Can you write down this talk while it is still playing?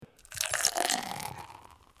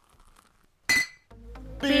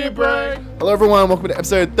Beer Break. Hello everyone, welcome to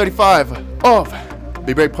episode 35 of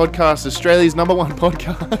Beer Break Podcast, Australia's number one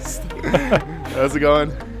podcast. How's it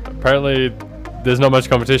going? Apparently, there's not much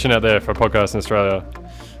competition out there for podcasts in Australia.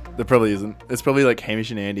 There probably isn't. It's probably like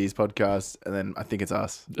Hamish and Andy's podcast, and then I think it's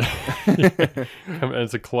us. And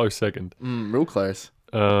it's a close second. Real close.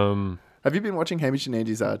 Have you been watching Hamish and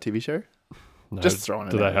Andy's TV show? No, Just throwing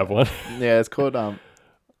it Do out they have there. one? Yeah, it's called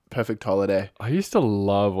Perfect Holiday. I used to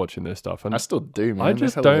love watching their stuff. And I still do, man. I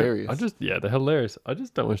just They're don't. hilarious. They're hilarious. I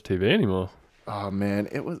just don't watch TV anymore. Oh man,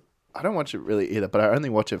 I don't watch it really either, but I only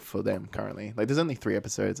watch it for them currently. Like, there's only 3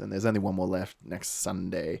 episodes, and there's only one more left next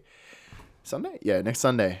Sunday. Sunday? Yeah, next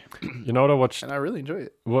Sunday. You know what I watched? And I really enjoy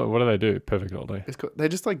it. What do they do? Perfect Holiday. It's cool. They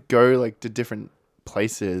just like go like to different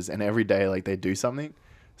places, and every day like they do something.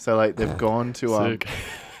 So like they've gone to Sick.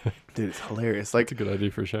 dude, it's hilarious. Like, That's a good idea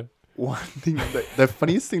for a show. one thing, the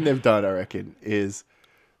funniest thing they've done, I reckon, is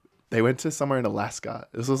they went to somewhere in Alaska.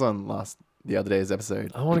 This was on the other day's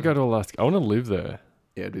episode. I want to go to Alaska. I want to live there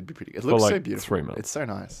Yeah, it'd be pretty good. It for looks so like beautiful. 3 months. It's so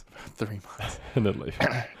nice. 3 months. And then leave.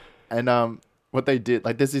 And what they did,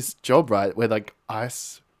 like, there's this job, right, where like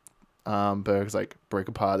ice bergs like break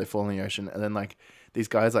apart, they fall in the ocean, and then like these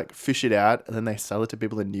guys like fish it out, and then they sell it to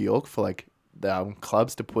people in New York for like the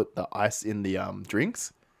clubs to put the ice in the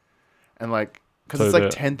drinks, and like because So it's like the-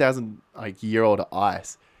 10,000 like year old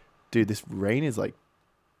ice, dude. This rain is like,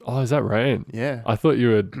 Oh, is that rain? yeah, I thought you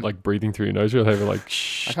were like breathing through your nose. You're like, I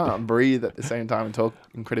shh. can't breathe at the same time and talk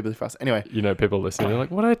incredibly fast. Anyway, You know, people listening, they're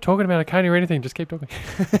like, what are they talking about? I can't hear anything. Just keep talking.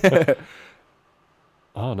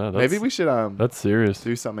 Oh, no. maybe we should That's serious.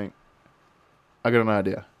 do something. I got an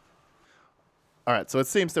idea. All right, so it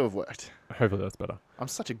seems to have worked. Hopefully that's better. I'm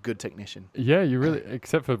such a good technician. Yeah, you really,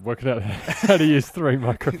 except for working out how to use 3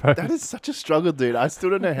 microphones. That is such a struggle, dude. I still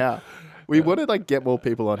don't know how. We want to like get more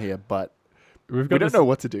people on here, but We've we got don't this, know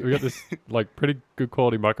what to do. we got this like pretty good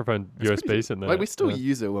quality microphone It's pretty USB good. sitting there. Like, we still Yeah.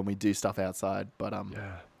 use it when we do stuff outside, but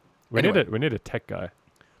Yeah. We Anyway. need a tech guy.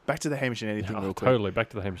 back to the Hamish and anything Yeah, real quick. totally. Back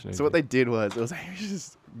to the Hamish. So what they did was, it was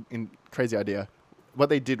Hamish's crazy idea. What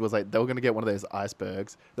they did was like they were gonna get one of those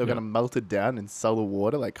icebergs. They were Yeah. gonna melt it down and sell the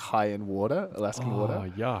water, like high-end water, Alaskan water.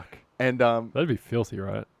 Oh, yuck. And That'd be filthy,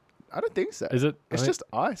 right? I don't think so. Is it? It's just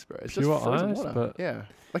ice, bro. It's just pure frozen ice, water. but- Yeah.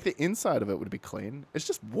 Like the inside of it would be clean. It's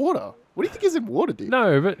just water. What do you think is in water, dude?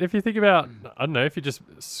 No, but if you think about, I don't know, if you just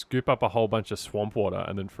scoop up a whole bunch of swamp water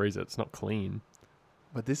and then freeze it, it's not clean.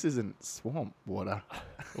 But this isn't swamp water.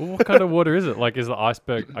 Well, what kind of water is it? Like, is the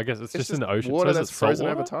iceberg? I guess it's just in the ocean. Water so is that's it salt frozen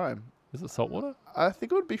water? over time. Is it salt water? I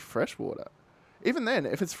think it would be fresh water. Even then,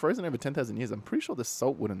 if it's frozen over 10,000 years, I'm pretty sure the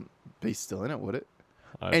salt wouldn't be still in it, would it?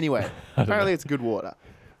 Anyway, I don't apparently know. it's good water.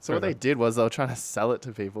 So Fair what they enough. did was they were trying to sell it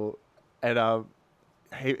to people, and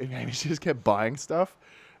Amy just kept buying stuff,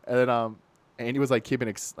 and then Andy was like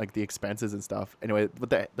keeping like the expenses and stuff. Anyway, but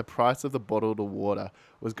the price of the bottled water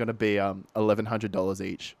was going to be $1,100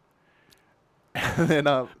 each. And then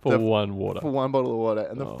for one water. for one bottle of water.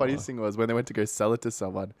 And the Oh. funniest thing was when they went to go sell it to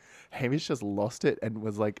someone, Hamish just lost it and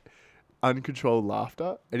was like uncontrolled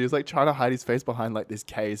laughter. And he was like trying to hide his face behind like this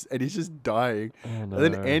case, and he's just dying. Oh, no.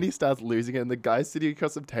 And then Andy starts losing it, and the guy sitting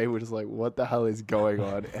across the table was just like, what the hell is going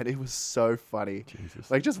on? And it was so funny. Jesus.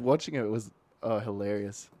 Like, just watching it was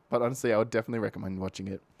hilarious. But honestly, I would definitely recommend watching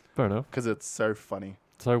it Fair enough. because it's so funny.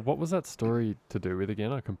 So what was that story to do with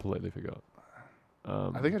again? I completely forgot.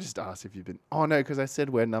 I think I just asked if you've been... Oh, no, because I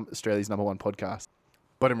said we're Australia's number one podcast.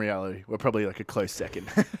 But in reality, we're probably like a close second.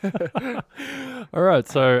 All right.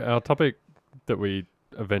 So our topic that we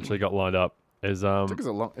eventually got lined up is Took us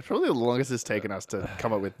a long... It's probably the longest it's taken us to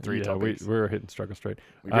come up with 3 yeah, topics. we were hitting Struggle Street.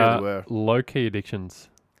 We really were. Low key addictions.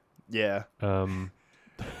 Yeah. Um,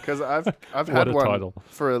 Because I've what had a one title.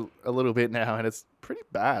 for a little bit now, and it's pretty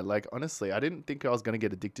bad. Like, honestly, I didn't think I was going to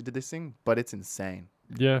get addicted to this thing, but it's insane.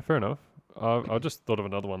 Yeah, fair enough. I just thought of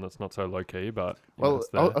another one that's not so low key, but you know, Well, it's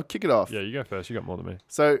there. I'll kick it off. Yeah, you go first. You got more than me.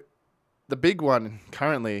 So, the big one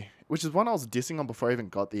currently, which is one I was dissing on before I even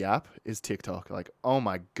got the app, is TikTok. Like, oh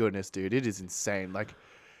my goodness, dude, it is insane. Like,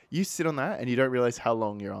 you sit on that and you don't realize how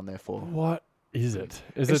long you're on there for. What is it?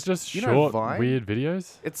 Is It's- it just you know short, Vine? weird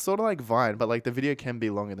videos? It's sort of like Vine, but like the video can be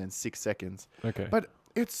longer than 6 seconds. Okay. But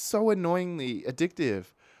it's so annoyingly addictive.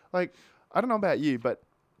 Like, I don't know about you, but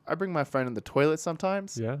I bring my phone in the toilet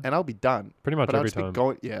sometimes, Yeah. and I'll be done. Pretty much But I'll every just be time.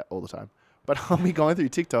 going, yeah, all the time. But I'll be going through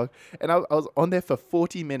TikTok, and I was on there for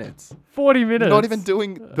 40 minutes. 40 minutes. Not even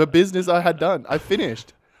doing the business I had done. I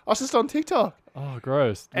finished. I was just on TikTok. Oh,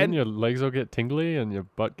 gross. Didn't And- your legs all get tingly and your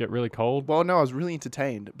butt get really cold? Well, no, I was really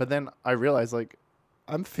entertained. But then I realized, like,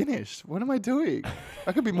 I'm finished. What am I doing?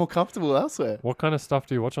 I could be more comfortable elsewhere. What kind of stuff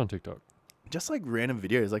do you watch on TikTok? just like random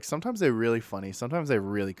videos. Like sometimes they're really funny, sometimes they're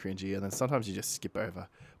really cringy, and then sometimes you just skip over.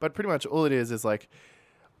 But pretty much all it is like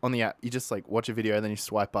on the app, you just like watch a video, and then you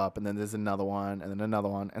swipe up, and then there's another one, and then another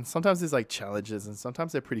one. And sometimes there's like challenges, and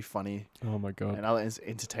sometimes they're pretty funny, Oh my god. and others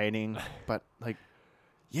entertaining. But like,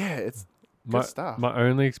 yeah, it's good stuff. My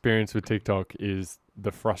only experience with TikTok is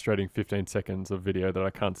the frustrating 15 seconds of video that I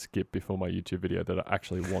can't skip before my YouTube video that I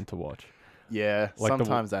actually want to watch. Yeah, Like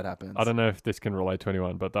sometimes that happens. I don't know if this can relate to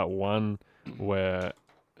anyone, but that one where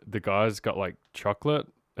the guy's got like chocolate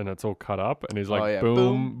and it's all cut up and he's like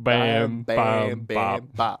boom, bam, bam, bam,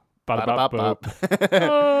 bop, bop, bop.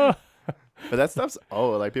 Ah. But that stuff's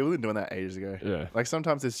like people have been doing that ages ago. Yeah. Like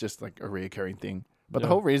sometimes it's just like a reoccurring thing. But the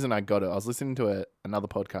Yeah. whole reason I got it, I was listening to another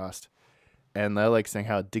podcast, and they're like saying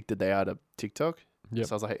how addicted they are to TikTok. Yep.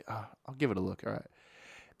 So I was like, I'll give it a look. All right.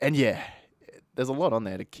 And yeah, there's a lot on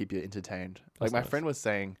there to keep you entertained. Like That's my nice. friend was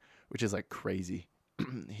saying, which is like crazy.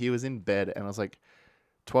 He was in bed and it was like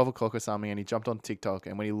 12 o'clock or something, and he jumped on TikTok,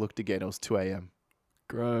 and when he looked again, it was 2 a.m.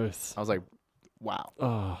 Gross. I was like, wow.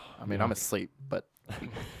 Oh, I mean, I'm asleep, but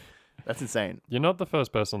that's insane. You're not the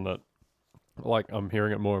first person that, like, I'm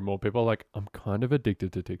hearing it more and more. People are like, I'm kind of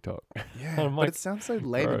addicted to TikTok. Yeah, I'm but like, it sounds so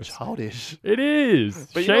lame and gross. childish. It is.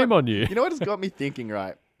 But you know Shame what? on you. You know what has got me thinking,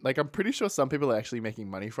 right? Like, I'm pretty sure some people are actually making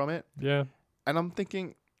money from it. Yeah. And I'm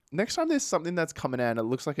thinking, next time there's something that's coming out and it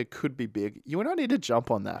looks like it could be big, you and I need to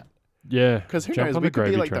jump on that. Yeah. Because who Jump knows? on We the could be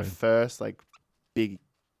gravy like train. the first, like, big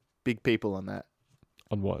people on that.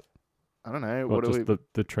 On what? I don't know. What, What are just we?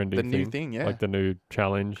 the trending The thing? new thing, yeah. Like the new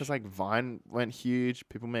challenge? Because, like, Vine went huge.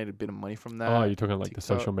 People made a bit of money from that. Oh, you're talking like the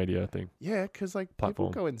TikTok. social media thing. Yeah, because, like, Platform.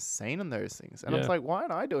 people go insane on those things. And I was Yeah. like, why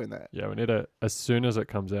aren't I doing that? Yeah, we need to, as soon as it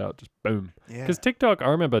comes out, just boom. Yeah. Because TikTok, I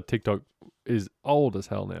remember TikTok is old as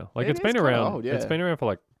hell now. Like It it's is been kinda around. old, It's yeah. been around for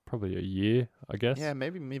like probably a year, I guess. Yeah,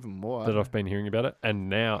 maybe even more. I That don't I've been hearing about it, and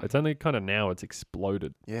now it's only kind of now it's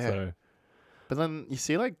exploded. Yeah. So But then you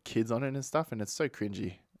see like kids on it and stuff, and it's so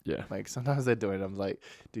cringy. yeah, Like sometimes they're doing it. I'm like,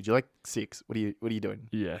 dude, you're like 6. What are you doing?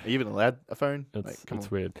 yeah, Are you even allowed a phone? it's Like, come it's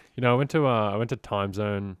on. weird. You know, I went to Time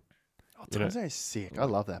Zone. Oh, you know- Time Zone is sick. I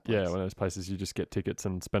love that place. Yeah, one of those places you just get tickets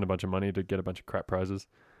and spend a bunch of money to get a bunch of crap prizes.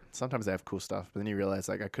 Sometimes they have cool stuff, but then you realize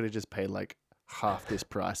like I could have just paid like half this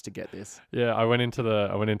price to get this. Yeah, I went into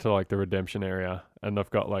like the redemption area, and they've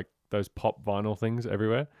got like those pop vinyl things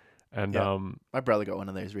everywhere. And Yeah. My brother got one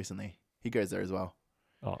of those recently. He goes there as well.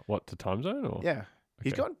 oh, what, to Time Zone or Yeah.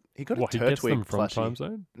 He Okay. got a What, he gets them Turtwig from plushie. Time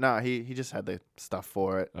Zone? No, he just had the stuff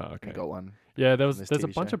for it. Oh, He okay. got one. Yeah, this there's a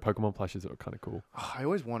TV bunch show. of Pokemon plushies that were kind of cool. Oh, I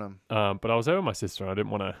always want them. But I was there with my sister, and I didn't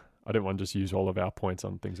want to just use all of our points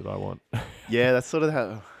on things that I want. Yeah, that's sort of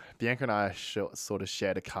how Bianca and I sort of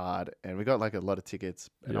shared a card, and we got like a lot of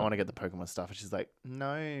tickets, and I Yeah. want to get the Pokemon stuff, and she's like,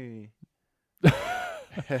 no.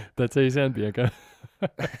 That's how you sound, Bianca.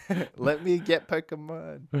 Let me get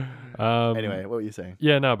Pokemon. Anyway, what were you saying?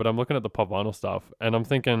 Yeah, no, but I'm looking at the pop vinyl stuff, and I'm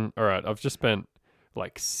thinking, all right, I've just spent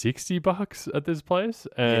like $60 at this place,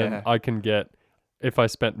 and Yeah. I can get, if I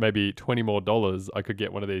spent maybe $20 more, I could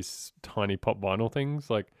get one of these tiny pop vinyl things.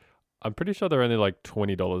 Like, I'm pretty sure they're only like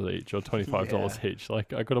 $20 each or $25 each.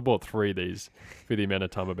 Like, I could have bought 3 of these for the amount of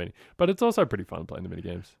time I've been. But it's also pretty fun playing the mini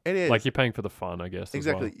games. It is. Like, you're paying for the fun, I guess.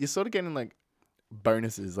 Exactly. As well. You're sort of getting like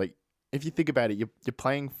bonuses. Like, if you think about it, you're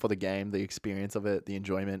playing for the game, the experience of it, the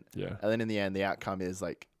enjoyment. Yeah. And then in the end, the outcome is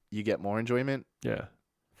like you get more enjoyment. Yeah.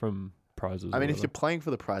 From prizes. I or mean, if whatever. you're playing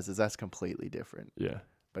for the prizes, that's completely different. Yeah.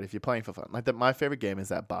 But if you're playing for fun, like my favorite game is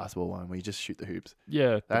that basketball one where you just shoot the hoops.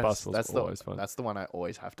 Yeah. The That's basketball's always fun. That's the one I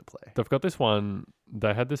always have to play. They've got this one.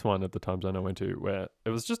 They had this one at the Time Zone I went to where it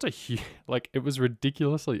was just like it was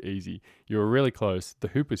ridiculously easy. You were really close. The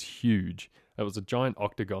hoop was huge. It was a giant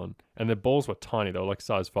octagon, and the balls were tiny. They were like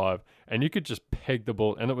size 5, and you could just peg the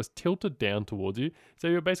ball, and it was tilted down towards you. So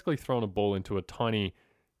you were basically throwing a ball into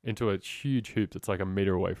a huge hoop that's like a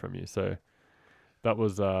meter away from you. So that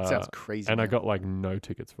was Sounds crazy. and I man. got like no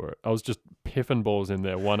tickets for it. I was just piffing balls in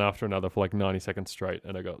there one after another for like 90 seconds straight,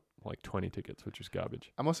 and I got like 20 tickets, which was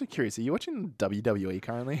garbage. I'm also curious. Are you watching WWE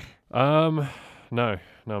currently? No,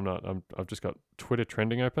 I'm not. I've just got Twitter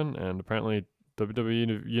trending open, and apparently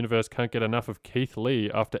WWE Universe can't get enough of Keith Lee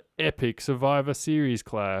after epic Survivor Series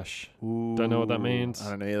clash. Don't know what that Ooh, means. I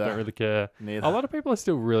don't know either. Don't really care. Neither. A lot of people are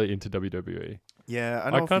still really into WWE. Yeah, I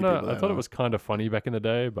know. I thought it was kind of funny back in the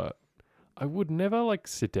day, but I would never like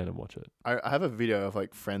sit down and watch it. I have a video of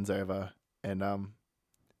like friends over, and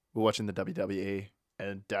we're watching the WWE,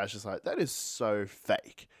 and Dad's just like, "That is so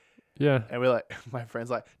fake," Yeah, and we're like, my friend's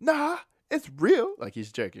like, "Nah, it's real. Like,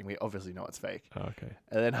 he's joking. We obviously know it's fake. Oh, okay.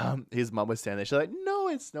 And then his mum was standing there. She's like, no,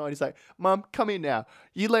 it's not. And he's like, Mum, come here now.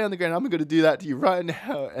 You lay on the ground. I'm going to do that to you right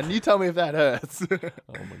now. And you tell me if that hurts. Oh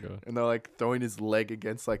my god. And they're like throwing his leg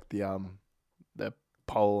against like the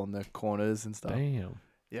pole on the corners and stuff. Damn.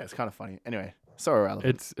 Yeah, it's kind of funny. Anyway, so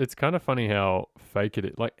irrelevant. It's kind of funny how fake it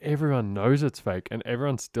is. Like everyone knows it's fake, and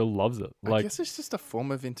everyone still loves it. I Like guess it's just a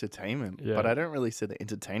form of entertainment, Yeah. but I don't really see the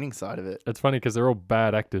entertaining side of it. it's funny because they're all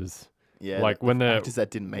bad actors. Yeah, Like, the when they're- actors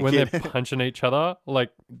that didn't make When it. they're punching each other,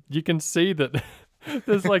 like you can see that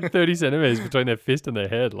there's like 30 centimeters between their fist and their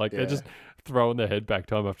head. Like Yeah. they're just throwing their head back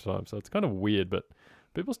time after time. So it's kind of weird, but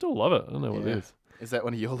people still love it. I don't know what Yeah. it is. Is that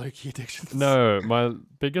one of your low-key addictions? No, my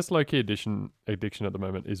biggest low key addiction at the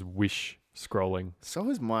moment is Wish scrolling. So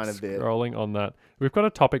is mine a bit. Scrolling on that. We've got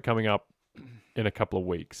a topic coming up in a couple of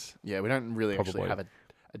weeks. Yeah, we don't really actually Probably. have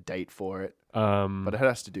a date for it, But but it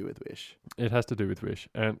has to do with Wish. it has to do with Wish.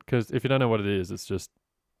 And because if you don't know what it is, it's just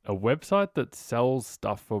a website that sells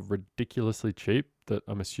stuff for ridiculously cheap that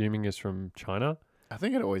I'm assuming is from China. I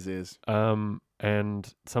think it always is.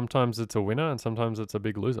 And sometimes it's a winner and sometimes it's a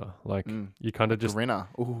big loser. Like you kind of just Grinner.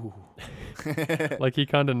 Ooh. like you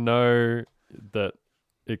kind of know that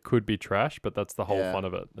it could be trash, but that's the whole Yeah. fun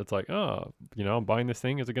of it. It's like, oh, I'm buying this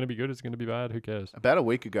thing. Is it going to be good? Is it going to be bad? Who cares? About a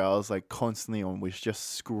week ago, I was like constantly on Wish,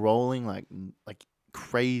 just scrolling like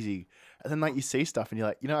crazy. And then like you see stuff and you're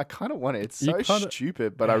like, I kind of want it. It's You so kinda-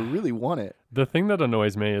 stupid, but I really want it. The thing that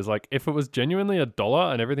annoys me is like if it was genuinely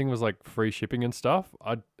 $1 and everything was like free shipping and stuff,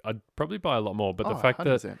 I'd probably buy a lot more. But Oh, the fact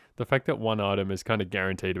 100%. that one item is kind of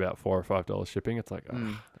guaranteed about $4 or $5 shipping, it's like, okay,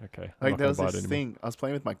 I'm Like not there gonna was buy it this anymore. thing I was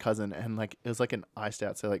playing with my cousin, and like it was like an iced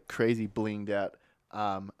out, so like crazy blinged out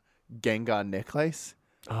Gengar necklace,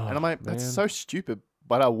 Oh, and I'm like, that's man. so stupid,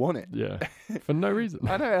 but I want it. Yeah, for no reason.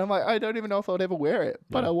 I know. I'm like, I don't even know if I would ever wear it,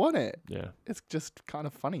 but Yeah. I want it. Yeah. It's just kind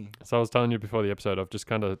of funny. So I was telling you before the episode, I've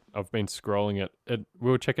been scrolling it. We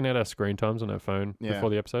were checking out our screen times on our phone Yeah. before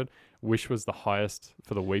the episode. Wish was the highest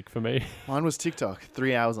for the week for me. Mine was TikTok,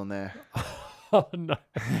 3 hours on there. Oh no,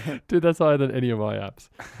 dude, that's higher than any of my apps.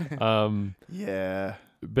 Yeah,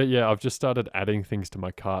 But yeah, I've just started adding things to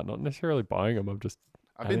my cart, not necessarily buying them. I'm just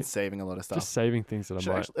I've I been think- saving a lot of stuff. just saving things that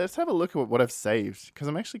I might. Let's have a look at what I've saved, because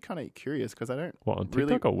I'm actually kind of curious, because I don't. What on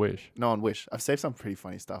really- TikTok or Wish? No, on Wish, I've saved some pretty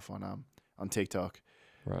funny stuff on TikTok.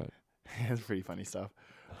 Right. It's pretty funny stuff,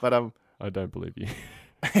 but I don't believe you.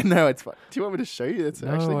 no, it's fun. Do you want me to show you? That's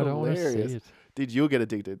No, actually I don't want to hilarious. see it. Dude, you'll get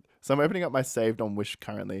addicted. So I'm opening up my saved on Wish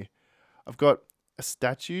currently. I've got a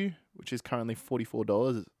statue, which is currently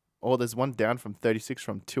 $44. Oh, there's one down from 36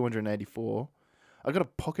 from 284. I got a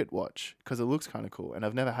pocket watch because it looks kind of cool, and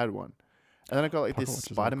I've never had one. And then I got like Pocket this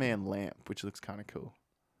watches are Spider-Man lamp, which looks kind of cool.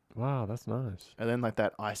 Wow, that's nice. And then like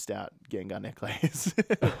that iced out Gengar necklace.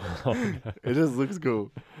 Oh, no. It just looks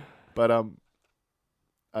cool. But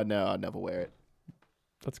I know I'd never wear it.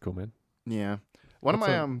 That's cool, man. Yeah. One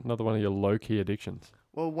What's of my another one of your low key addictions.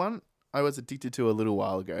 Well, one I was addicted to a little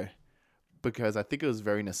while ago because I think it was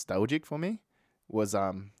very nostalgic for me was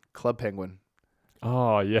Club Penguin.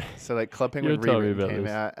 Oh yeah, So like Club You Penguin were telling me Rewritten about came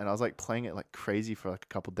this. out, and I was like playing it like crazy for like a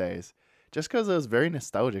couple days, just because it was very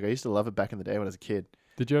nostalgic. I used to love it back in the day when I was a kid.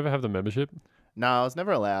 did you ever have the membership? No, I was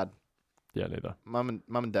never allowed. Yeah, neither. Mum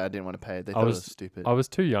and Dad didn't want to pay it. They I thought it was- was stupid. I was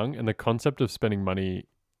too young, and the concept of spending money,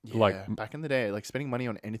 Yeah, like- back in the day, like spending money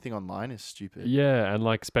on anything online is stupid. yeah, and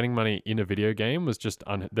like spending money in a video game was just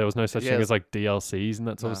there was no such Yeah, thing it's- as like DLCs and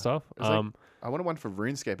that sort of Nah. stuff. It was like- I wanted one for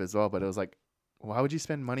RuneScape as well, but it was like, why would you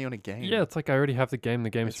spend money on a game? yeah, it's like I already have the game. The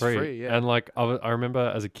game's It's free. free, yeah. And like I remember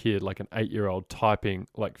as a kid, like an 8-year-old typing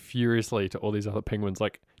like furiously to all these other penguins,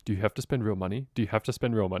 like, "Do you have to spend real money? Do you have to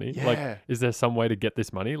spend real money? Like, Yeah. is there some way to get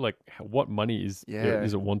this money? Like, what money is Yeah.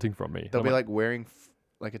 is it wanting from me?" They'll I'm be like wearing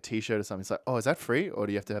like a T-shirt or something. It's like, oh, is that free, or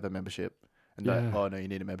do you have to have a membership? And they're like, Yeah. oh no, you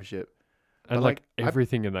need a membership. and but, like like, I-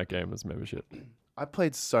 everything in that game was membership. I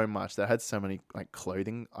played so much that I had so many like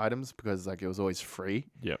clothing items because like it was always free.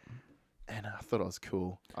 Yep. And I thought it was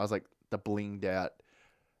cool. I was like the blinged out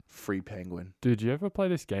free penguin. Did you ever play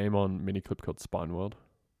this game on Miniclip called Spine World?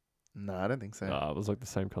 No, I don't think so. It was like the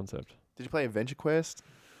same concept. Did you play Adventure Quest?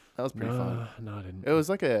 That was pretty fun. No, I didn't. It was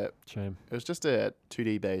like Shame. it was just a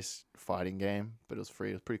 2D based fighting game, but it was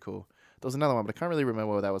free. It was pretty cool. There was another one, but I can't really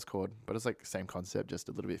remember what that was called. But it's like the same concept, just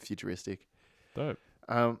a little bit futuristic. Dope.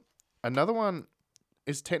 Another one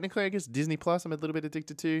is technically, I guess, Disney Plus. I'm a little bit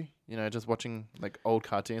addicted to, just watching like old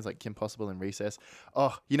cartoons like Kim Possible and Recess.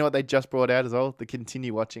 Oh, you know what they just brought out as well? The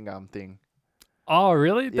continue watching thing. Oh,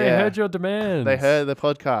 really? They Yeah. heard your demands. They heard the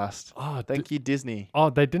podcast. Oh, Thank you, Disney. oh,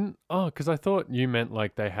 they didn't. Oh, because I thought you meant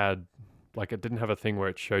like they had, like it didn't have a thing where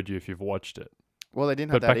it showed you if you've watched it. Well, they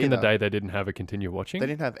didn't have But that back in the either. day, they didn't have a continue watching. They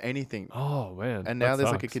didn't have anything. Oh man, And now that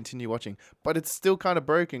there's like a sucks. continue watching, but it's still kind of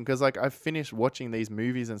broken because like I've finished watching these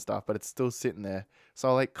movies and stuff, but it's still sitting there. So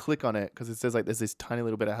I like click on it because it says like there's this tiny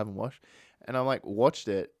little bit I haven't watched, and I like watched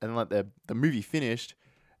it, and like the movie finished,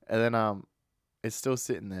 and then it's still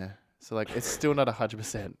sitting there. So like it's still not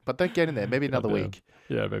 100%, but they're getting there. Maybe another Goddamn. week,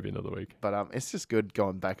 Yeah, maybe another week. but it's just good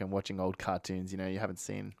going back and watching old cartoons. You know, you haven't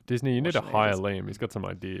seen. Disney, you need to Watching hire ages. Liam. He's got some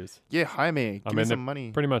ideas. Yeah, hire me. Give me mean, some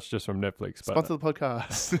money. Pretty much just from Netflix. But Sponsor the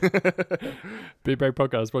podcast. Big Break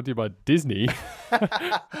Podcast brought to you by Disney.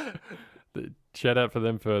 Shout out for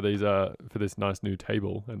them for these for this nice new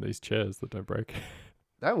table and these chairs that don't break.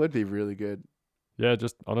 That would be really good. Yeah,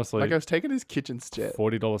 just honestly, Like I was taking this kitchen chair.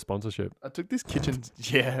 $40 sponsorship. I took this kitchen.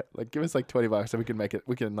 Yeah, like give us like $20 so we can make it.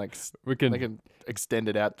 We can like We can, they can extend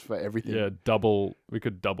it out for everything. yeah, double. We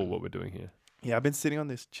could double what we're doing here. Yeah, I've been sitting on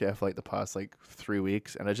this chair for like the past like 3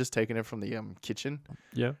 weeks, and I've just taken it from the kitchen,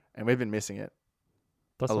 Yeah, and we've been missing it.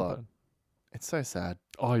 that's A not lot. bad. It's so sad.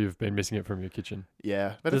 Oh, you've been missing it from your kitchen.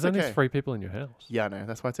 Yeah, but There's it's only okay. 3 people in your house. Yeah, I know.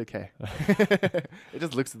 That's why it's okay. It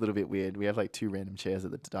just looks a little bit weird. We have like 2 random chairs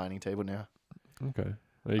at the dining table now. Okay,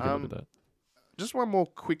 well, you can live with that. Just one more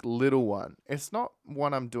quick little one. It's not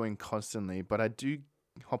one I'm doing constantly, but I do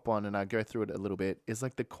hop on and I go through it a little bit. It's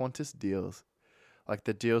like the Qantas deals. Like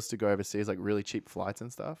the deals to go overseas, like really cheap flights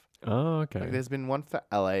and stuff. Oh, okay. Like there's been one for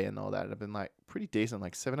LA and all that. I've been like pretty decent,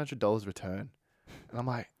 like $700 return. And I'm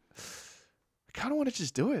like, I kind of want to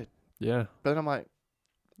just do it. Yeah, But then I'm like,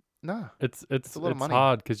 nah. it's a lot of money.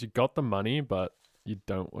 hard because you got the money, but you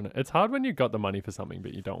don't want to. It's hard when you got the money for something,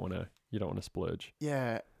 but you don't want to. You don't want to splurge.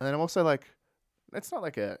 Yeah. And then I'm also like, it's not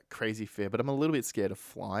like a crazy fear, but I'm a little bit scared of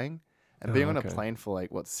flying. And being on okay. a plane for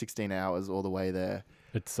like, 16 hours all the way there.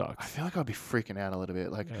 It I sucks. feel like I'd be freaking out a little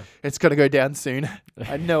bit. Like, Yeah. it's going to go down soon.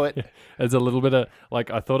 I know it. There's a little bit of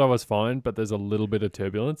like I thought I was fine, but there's a little bit of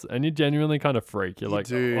turbulence, and you genuinely kind of freak. You're You like,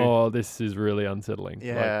 do. oh, this is really unsettling. Like,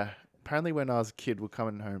 Yeah. Apparently, when I was a kid, we're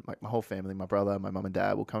coming home, like my whole family, my brother, my mum and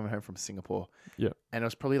dad, were coming home from Singapore. Yeah. And it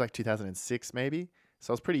was probably like 2006, maybe.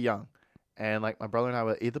 So I was pretty young. And like my brother and I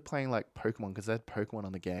were either playing like Pokemon, because they had Pokemon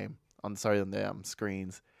on the game, on the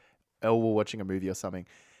screens, or we're watching a movie or something.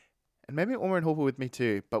 And maybe Omar and Hawk were with me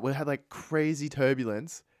too, but we had like crazy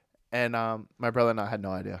turbulence. And my brother and I had no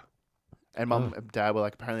idea. And mum and dad were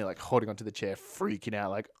like apparently like holding onto the chair, freaking out,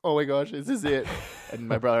 like, oh my gosh, this is it. And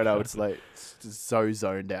my brother and I were just like so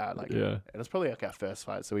zoned out. Like, Yeah. and it was probably like our first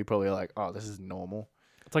fight. So we probably were like, oh, this is normal.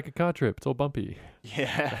 It's like a car trip. It's all bumpy.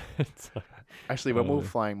 Yeah. It's like, Actually, when we were Uh.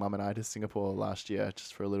 flying mum and I to Singapore last year,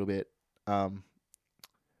 just for a little bit,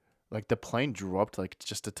 like the plane dropped like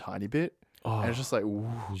just a tiny bit. oh, And it's just like, woo,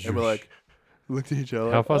 and zhoosh. we're like, looked at each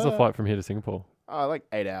other. How like, far's the "Ah." flight from here to Singapore? Like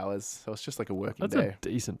 8 hours. So it's just like a working That's day. a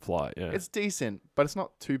decent flight. Yeah. It's decent, but it's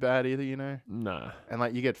not too bad either, you know? Nah. And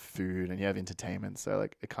like you get food and you have entertainment. So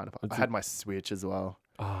like it kind of, It's I a- had my Switch as well.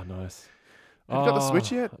 Oh, nice. Have you got the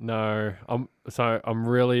Switch Oh, yet? No.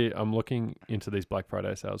 I'm looking into these Black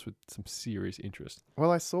Friday sales with some serious interest.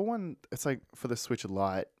 Well, I saw one. It's like for the Switch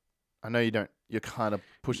Lite. I know you don't, you're kind of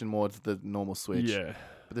pushing more to the normal Switch. Yeah.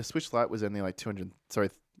 But the Switch Lite was only like 200. Sorry.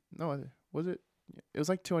 No, was it? It was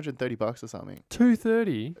like $230 or something.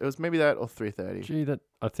 230. It was maybe that or 330. Gee, that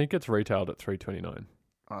I think it's retailed at 329.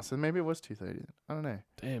 Oh, so maybe it was 230. I don't know.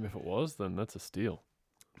 Damn, if it was, then that's a steal.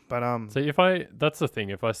 But See, that's the thing.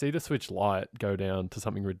 If I see the Switch Lite go down to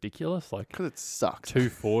something ridiculous like because it sucks.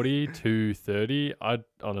 240, 230, I'd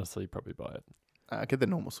honestly probably buy it. Get the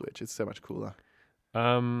normal Switch. It's so much cooler.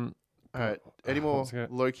 Um, All right. Any what more was I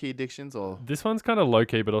gonna- low key addictions or this one's kind of low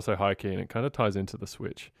key, but also high key, and it kind of ties into the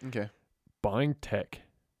Switch. okay? Buying tech.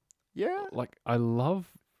 Yeah. Like, I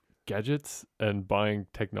love gadgets and buying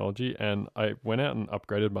technology, and I went out and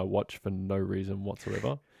upgraded my watch for no reason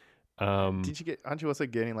whatsoever. Did you get? Aren't you also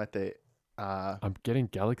getting like the? I'm getting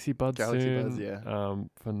Galaxy Buds Galaxy soon. Buds, yeah.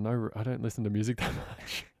 For I don't listen to music that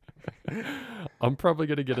much. I'm probably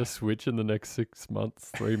gonna get a Switch in the next 6 months,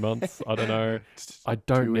 3 months. I don't know. I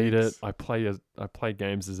don't 2 need it. weeks. I play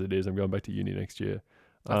games as it is. I'm going back to uni next year.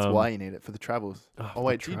 That's why you need it for the travels. for Oh the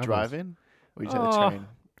wait, do you travels. drive in? Or you just have Oh, the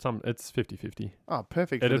train? It's 50-50. Oh,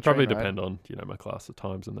 perfect. for It'd the probably train ride. depend on my class at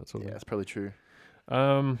times and that sort of Yeah, thing. it's probably true.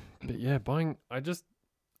 But yeah,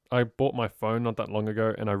 I bought my phone not that long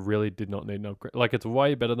ago, and I really did not need an upgrade. Like, it's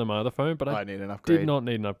way better than my other phone, but I I need an upgrade. did not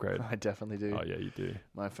need an upgrade. I definitely do. Oh yeah, you do.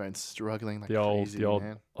 My phone's struggling like The old- crazy, the old-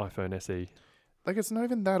 man. iPhone SE. Like it's not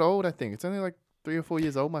even that old. I think it's only like 3 or 4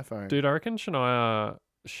 years old. My phone. Dude, I reckon Shania,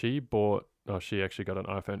 she actually got an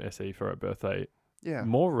iPhone SE for her birthday Yeah.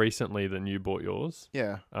 more recently than you bought yours.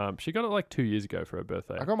 Yeah. She got it like 2 years ago for her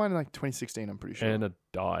birthday, I got mine in like 2016. I'm pretty sure. and it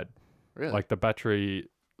died. really? Like, the battery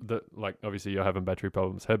like obviously you're having battery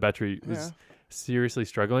problems. Her battery was Yeah. seriously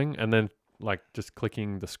struggling, and then like just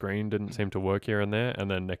clicking the screen didn't seem to work here and there, and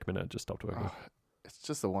then next minute it just stopped working. Oh, it's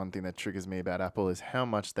just the one thing that triggers me about Apple is how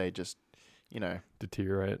much they just,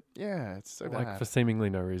 Deteriorate yeah, it's so like bad. for seemingly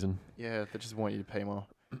no reason. Yeah, they just want you to pay more.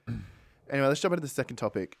 Anyway, let's jump into the second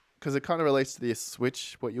topic because it kind of relates to the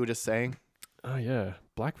Switch, what you were just saying. Oh yeah,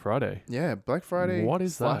 Black Friday. Yeah, Black Friday What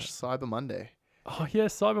is that? / Cyber Monday. Oh yeah,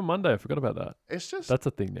 Cyber Monday. I forgot about that. It's just, That's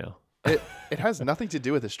a thing now. it has nothing to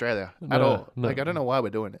do with Australia at No, all. no. Like, I don't know why we're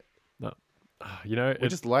doing it. You know, We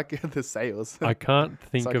just like the sales. I can't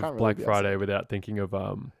think I of can't really Black be Friday without thinking of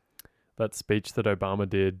that speech that Obama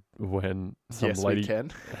did when some Yes, lady we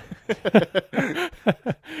can.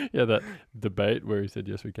 yeah, that debate where he said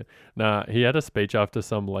yes we can. Nah, he had a speech after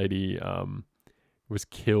some lady was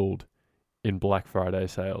killed in Black Friday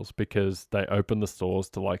sales because they opened the stores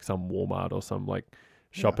to like some Walmart or some like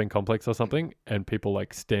shopping complex or something, and people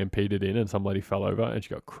like stampeded in, and some lady fell over and she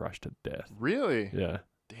got crushed to death. Really? Yeah.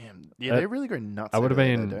 Damn. Yeah, they really go nuts. I would have over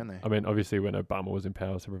there, been, though, don't they? I mean, obviously when Obama was in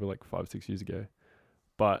power, so probably like 5-6 years ago,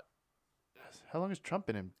 but How long has Trump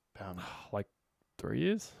been in power? like 3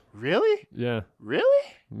 years. Really? Yeah, Really?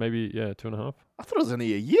 maybe 2.5. I thought it was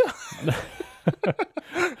only a year.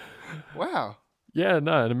 Wow. Yeah,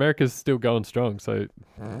 no, and America's still going strong, so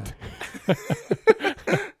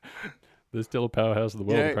they're still a powerhouse of the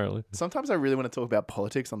world, Yeah. apparently. Sometimes I really want to talk about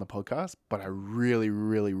politics on the podcast, but I really,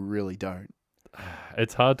 really, really don't.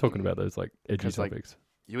 It's hard talking about those like edgy 'Cause, like, topics.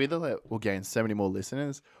 You either will gain so many more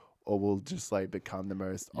listeners, or we'll just like become the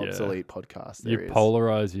most Yeah. obsolete podcast You there is.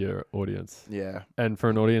 polarize your audience, Yeah. and for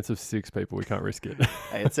an audience of 6 people, we can't risk it.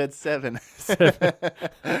 Hey, it said 7. That's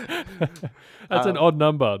an odd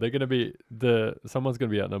number. They're gonna be someone's gonna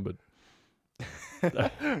be outnumbered.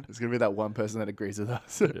 There's gonna be that one person that agrees with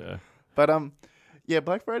us. Yeah. But yeah,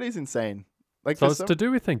 Black Friday is insane. Like, So there's it's some- to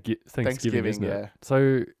do with Thanksgiving, Thanksgiving, isn't yeah. it?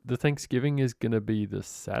 So the Thanksgiving is gonna be the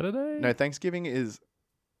Saturday. No, Thanksgiving is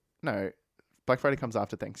no. Black Friday comes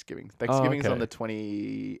after Thanksgiving. Thanksgiving is on okay. the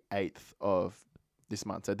 28th of this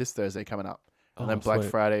month, so this Thursday coming up. And then Oh, Black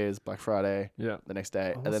sweet. Friday is Black Friday Yeah. the next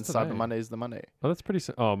day, Oh, and then what's Cyber today? Monday is the Monday. Oh, that's pretty.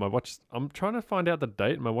 Oh, my watch. I'm trying to find out the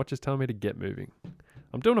date, and my watch is telling me to get moving.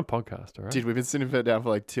 I'm doing a podcast, all right? Dude, we've been sitting down for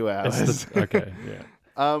like 2 It's hours. okay, yeah.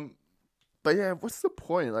 But yeah, what's the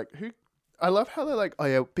point? Like, who? I love how they're like, oh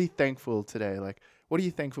yeah, be thankful today. Like, what are you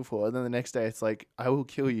thankful for? And then the next day, it's like, I will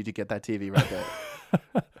kill you to get that TV right there.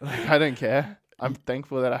 Like, I don't care. I'm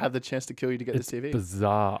thankful that I have the chance to kill you to get It's this TV.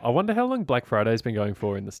 bizarre. I wonder how long Black Friday's been going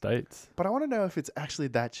for in the States. But I want to know if it's actually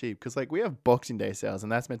that cheap because like we have Boxing Day sales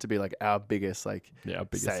and that's meant to be like our biggest like Yeah, our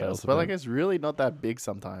biggest sales. sales. But like event. it's really not that big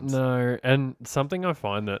sometimes. No, and something I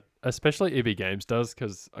find that especially EB Games does,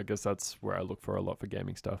 because I guess that's where I look for a lot for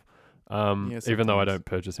gaming stuff. Even though I sometimes. don't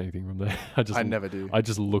purchase anything from there, I never do. I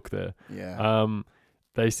just look there. Yeah.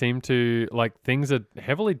 They seem to like things are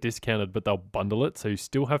heavily discounted, but they'll bundle it, so you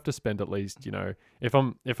still have to spend at least, if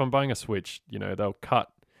I'm buying a Switch, they'll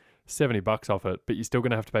cut $70 off it, but you're still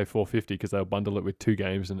gonna have to pay $450 because they'll bundle it with 2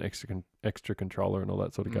 games and extra controller and all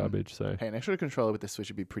that sort of garbage. So Hey, an extra controller with the Switch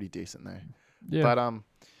would be pretty decent though. yeah, But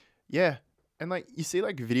yeah, and like you see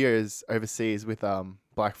like videos overseas with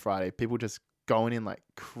Black Friday, people just going in like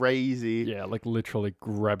crazy. yeah, like literally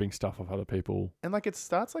grabbing stuff off other people. And like it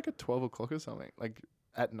starts like at 12 o'clock or something, like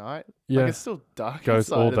at night. Yeah, Like it's still dark. goes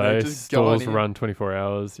inside all and they're day. just going Stores in. run 24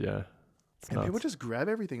 hours. Yeah, it's And people nuts. just grab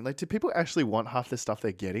everything. Like, do people actually want half the stuff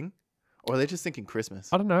they're getting? Or are they just thinking Christmas?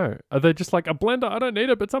 I don't know. Are they just like a blender? I don't need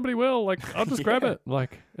it, but somebody will. Like, I'll just grab Yeah. it.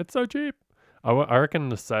 Like, it's so cheap. I reckon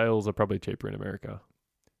the sales are probably cheaper in America.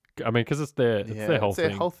 I mean, because it's their whole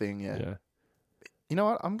thing. whole thing, yeah. Yeah. You know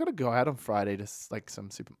what? I'm going to go out on Friday to like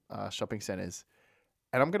some super shopping centers.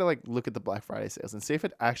 And I'm going to like look at the Black Friday sales and see if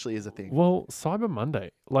it actually is a thing. Well, Cyber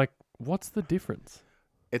Monday. Like, what's the difference?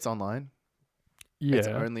 It's online. Yeah. It's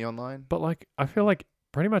only online. But like, I feel like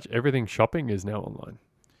pretty much everything shopping is now online.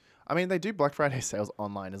 I mean, they do Black Friday sales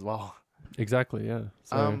online as well. Exactly. Yeah.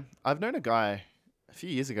 So I've known a guy a few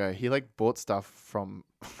years ago. He like bought stuff from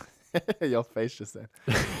your face just then.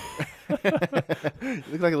 You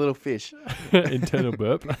look like a little fish. internal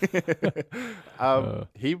burp.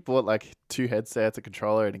 He bought like 2 headsets, a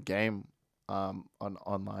controller, and a game on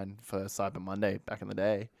online for Cyber Monday back in the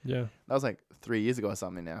day. Yeah. That was like 3 years ago or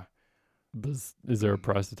something now. Is there a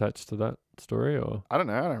price attached to that story or? I don't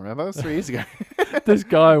know. I don't remember. It was 3 years ago. This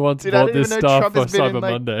guy once Dude, I bought didn't this even know stuff Trump for has been in, Cyber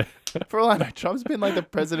like, Monday. For all I know, Trump's been like the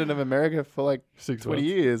president of America for like 6 20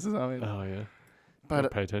 months. years or something. Oh yeah. But Gotta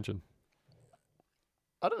pay attention.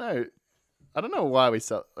 I don't know. I don't know why we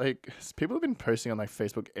sell. Like, people have been posting on like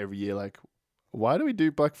Facebook every year, like, why do we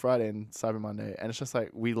do Black Friday and Cyber Monday? And it's just like,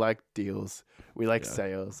 we like deals. We like Yeah.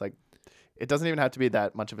 sales. Like, it doesn't even have to be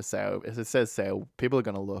that much of a sale. If it says sale, people are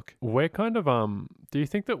going to look. We're kind of do you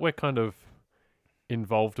think that we're kind of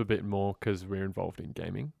involved a bit more because we're involved in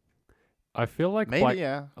gaming? I feel like Maybe,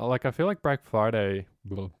 yeah. I feel like Black Friday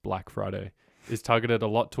is targeted a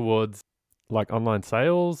lot towards like online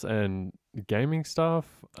sales and gaming stuff.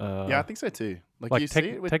 Yeah, I think so too. Like, like you see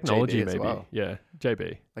it with technology JB as maybe. well. Yeah,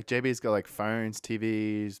 JB. Like, JB's got like phones,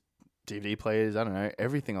 TVs, DVD players, I don't know,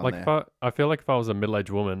 everything on Like there. I feel like if I was a middle-aged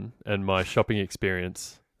woman and my shopping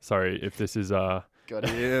experience, sorry if this is Got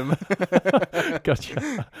him.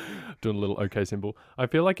 gotcha. Doing a little okay symbol. I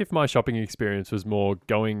feel like if my shopping experience was more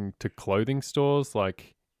going to clothing stores,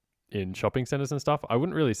 like in shopping centers and stuff, I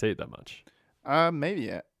wouldn't really see it that much. Maybe,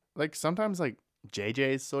 yeah. Like, sometimes, like,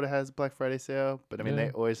 JJ's sort of has Black Friday sale, but I mean, Yeah.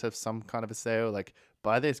 they always have some kind of a sale. Like,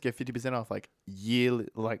 buy this, get 50% off, like, yearly,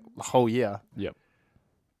 like, the whole year. Yep.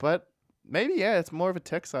 But maybe, yeah, it's more of a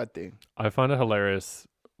tech side thing. I find it hilarious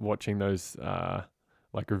watching those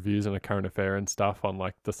like reviews on A Current Affair and stuff on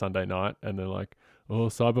like the Sunday night, and they're like, "Oh,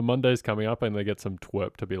 Cyber Monday's coming up," and they get some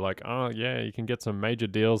twerp to be like, "Oh yeah, you can get some major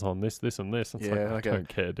deals on this, this, and this." It's Yeah, like like I a don't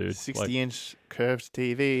care, dude. 60-inch curved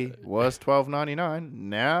TV was $12.99.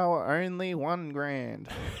 Now only $1,000.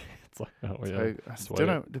 It's like, oh yeah, So, I sweet. don't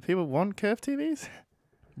know. Do people want curved TVs?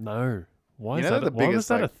 No, why You is know that? the Why was biggest,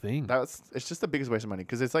 that a like, thing? It's just the biggest waste of money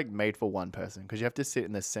because it's like made for one person because you have to sit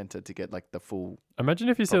in the center to get like the full. Imagine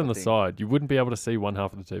if you sit on proper the thing. side, you wouldn't be able to see one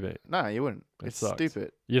half of the TV. No, you wouldn't. It It's sucks.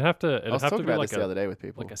 stupid. You'd have to. I It'd was have to talking be about like this the other day with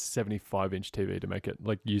people. like a 75-inch TV to make it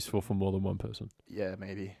like useful for more than one person. Yeah,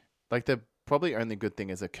 maybe. Like the probably only good thing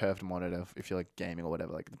is a curved monitor if you're like gaming or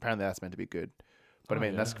whatever. Like apparently that's meant to be good, but Oh, I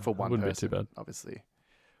mean that's yeah. for It one wouldn't be person, too bad. obviously.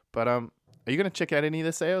 But are you gonna check out any of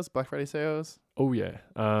the sales, Black Friday sales, Oh yeah.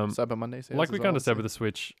 Cyber Monday sales? Like as we well, kind of said obviously?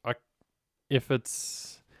 with the Switch,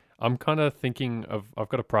 I'm kind of thinking of, I've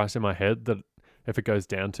got a price in my head that if it goes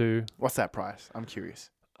down to, What's that price? I'm curious.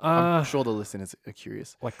 I'm uh, sure the listeners are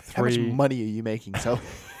curious. like How much 3, money are you making? So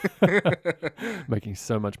making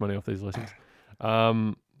so much money off these listens.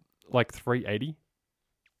 Like 380.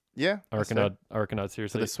 yeah, I that's reckon fair. I reckon I'd For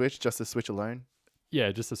seriously, the Switch, just the Switch alone.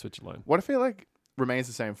 yeah, just the Switch alone. What if it like remains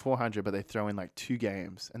the same, 400, but they throw in like 2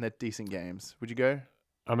 games and they're decent games? Would you go?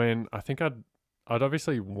 I mean, I think I'd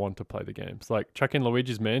obviously want to play the games. Like chuck in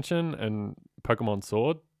Luigi's Mansion and Pokemon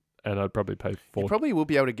Sword, and I'd probably pay You 4. probably will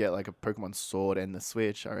be able to get like a Pokemon Sword and the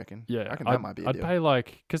Switch, I reckon. Yeah, I reckon that might be a I'd deal. pay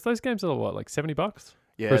like, because those games are what, like $70?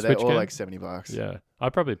 Yeah, for a they're Switch all game? like $70. Yeah,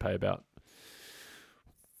 I'd probably pay about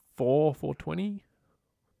 420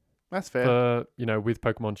 That's fair. for, with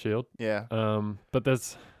Pokemon Shield. Yeah. But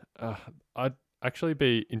there's, I'd actually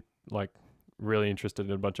be really interested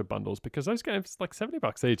in a bunch of bundles because those games like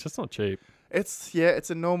 $70 each. That's not cheap. It's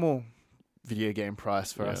a normal video game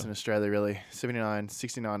price for us Yeah. in Australia, really. 79,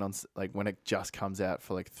 69 on like when it just comes out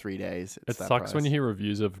for like 3 days. It It's that sucks when price. you hear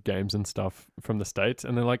reviews of games and stuff from the States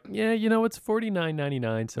and they're like, yeah, it's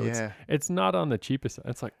 $49.99, so Yeah. it's not on the cheapest.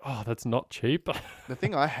 It's like, oh, that's not cheap. The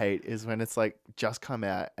thing I hate is when it's like just come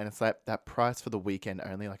out and it's like that price for the weekend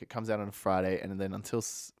only. Like it comes out on a Friday and then until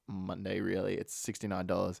Monday, really, it's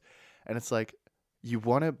 $69. And it's like you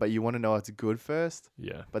want it, but you want to know it's good first.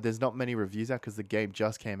 Yeah. But there's not many reviews out because the game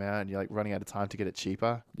just came out and you're like running out of time to get it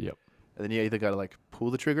cheaper. Yep. And then you either got to like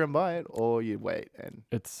pull the trigger and buy it or you wait. And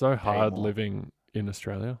It's so hard more. living in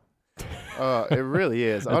Australia. oh, it really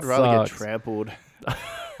is. It I'd rather get sucks. trampled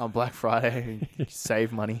on Black Friday and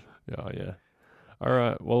save money. Oh, yeah. All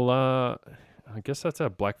right. Well, I guess that's our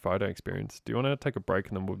Black Friday experience. Do you want to take a break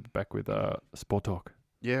and then we'll be back with Sport Talk?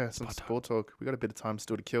 Yeah, some sport talk. We got a bit of time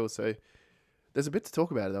still to kill, so there's a bit to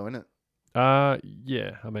talk about, though, isn't it?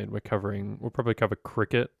 Yeah. I mean, we'll probably cover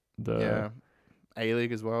cricket, Yeah,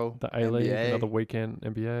 A-League as well. the A-League, NBA. another weekend,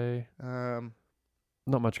 NBA.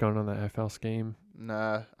 Not much going on in the AFL scheme.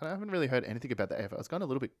 Nah, I haven't really heard anything about the AFL. It's gone a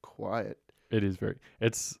little bit quiet. It is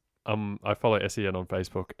I follow SEN on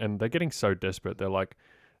Facebook and they're getting so desperate. They're like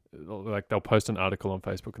they'll post an article on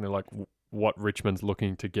Facebook and they're like, what Richmond's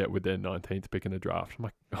looking to get with their 19th pick in the draft. I'm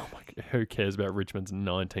like, oh my God, who cares about Richmond's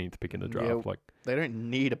 19th pick in the draft? Yeah, Like, They don't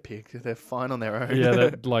need a pick. They're fine on their own. yeah,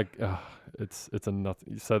 that it's a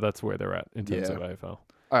nothing. So that's where they're at in terms Yeah. of AFL.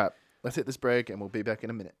 All right, let's hit this break and we'll be back in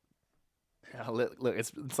a minute. Look,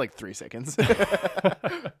 it's like 3 seconds.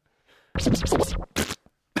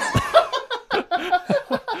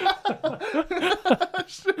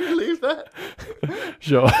 Should we leave that?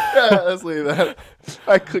 Sure. Yeah, let's leave that.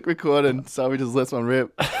 I click record and Salvi just lets one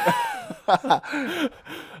rip.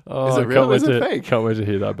 Oh, Is it I real can't or is wait it to- fake? Can't wait to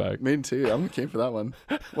hear that back. Me too. I'm keen for that one.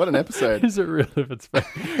 What an episode. Is it real if it's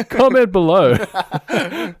fake? Comment below.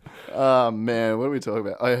 Oh man, what are we talking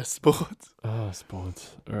about? Oh yeah, sports. Oh,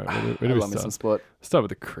 sports. All right, where I do we love me some start? sport. Start with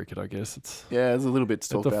the cricket, I guess. It's Yeah, there's a little bit to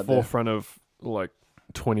at talk the about there. forefront of like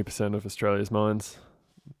 20% of Australia's minds,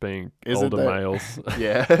 being Is it older though? males.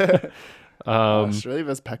 Yeah. Um, Australia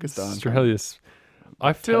versus Pakistan. Australia's.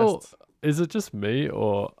 I feel. Tests. Is it just me,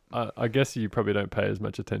 or I guess you probably don't pay as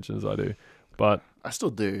much attention as I do, but I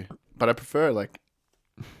still do, but I prefer like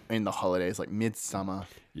in the holidays, like midsummer.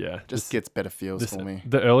 yeah, Just gets better feels this for me.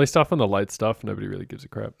 the early stuff and the late stuff, nobody really gives a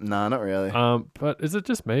crap. Nah, not really. But is it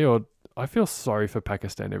just me, or I feel sorry for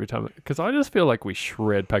Pakistan every time? Because I just feel like we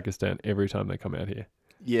shred Pakistan every time they come out here.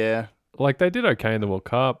 Yeah. Like they did okay in the World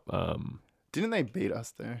Cup. Didn't they beat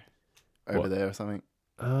us though? Over What? there or something?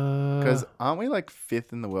 Because Because aren't we like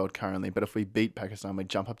 5th in the world currently? But if we beat Pakistan, we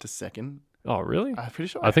jump up to 2nd. oh really? I'm pretty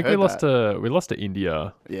sure. I think we heard lost that. to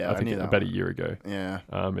India. Yeah, I think knew that about a one. year ago. Yeah,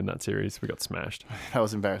 In that series, we got smashed that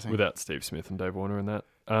was embarrassing. without Steve Smith and Dave Warner in that.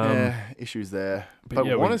 Yeah, issues there. But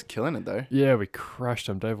yeah, Warner's killing it though. Yeah, we crushed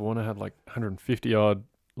them. Dave Warner had like 150 odd.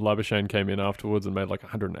 Labuschagne came in afterwards and made like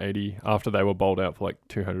 180 after they were bowled out for like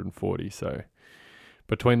 240. So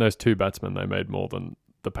between those two batsmen, they made more than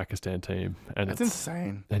the Pakistan team. And That's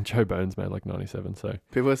insane. And Joe Bones made like 97. So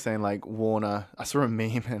People were saying like Warner. I saw a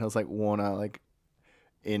meme and it was like Warner like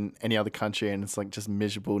in any other country and it's like just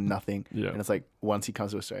miserable nothing. yeah, And it's like once he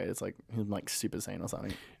comes to Australia, it's like he's like Super Saiyan or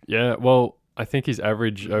something. yeah. Well, I think his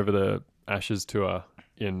average over the Ashes tour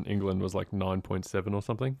in England was like 9.7 or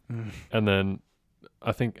something. And then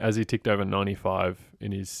I think as he ticked over 95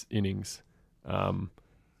 in his innings,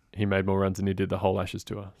 he made more runs than he did the whole Ashes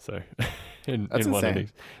tour. So in That's one insane.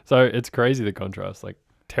 innings. So it's crazy the contrast. Like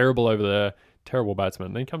terrible over there, terrible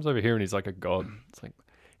batsman. Then he comes over here and he's like a god. It's like,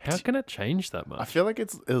 how can it change that much? I feel like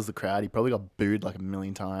it was the crowd. He probably got booed like a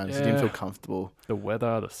million times. He didn't feel Yeah. comfortable. The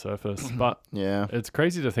weather, the surface. But Yeah. it's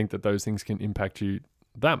crazy to think that those things can impact you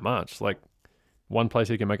that much. Like one place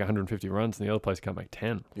he can make 150 runs and the other place can't make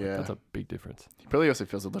 10. Like, Yeah. that's a big difference. He probably also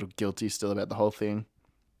feels a little guilty still about the whole thing.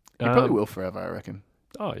 He probably will forever, I reckon.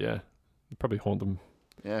 Oh yeah, probably haunt them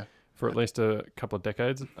Yeah. for at least a couple of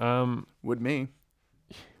decades. Would me.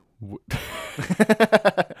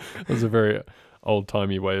 That was a very old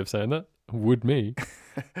timey way of saying that. Would me?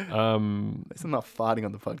 At least I'm not farting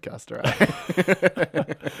on the podcast,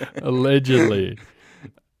 right? Allegedly.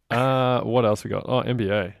 What else we got? Oh,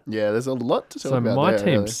 NBA. Yeah, there's a lot to talk So about my there,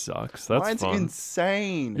 team really. sucks. That's Mine's fun.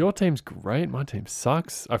 insane. Your team's great. My team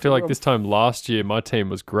sucks. I feel like this time last year my team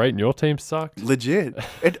was great and your team sucked. Legit.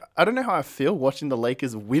 I don't know how I feel watching the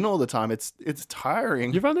Lakers win all the time. It's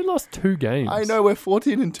tiring. You've only lost 2 games. I know we're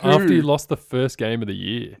 14-2. After you lost the first game of the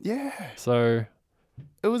year. Yeah. So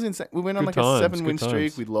It was insane. We went on Good like times, a 7-win good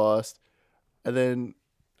streak. times. We lost. And then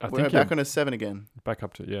I we're think back you're on a 7 again. back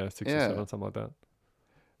up to 6 Yeah. or 7, something like that.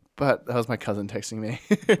 But that was my cousin texting me.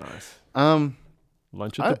 Nice.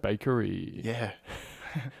 Lunch at I- the bakery. Yeah.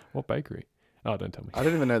 What bakery? Oh, don't tell me. I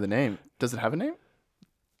don't even know the name. Does it have a name?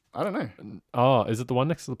 I don't know. Oh, is it the one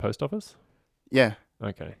next to the post office? Yeah.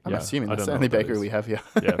 Okay. I'm yeah, assuming I that's don't the know only what that bakery is. we have here.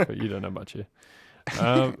 Yeah, but you don't know much here.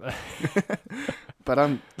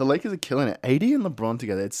 But the Lakers are killing it. AD and LeBron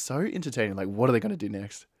together. It's so entertaining. Like, what are they going to do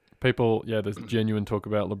next? People, there's genuine talk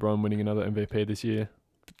about LeBron winning another MVP this year.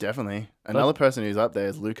 Definitely. Another person who's up there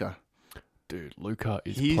is Luka. Dude, Luka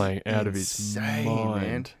is He's playing out of his insane,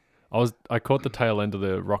 mind. man. I caught the tail end of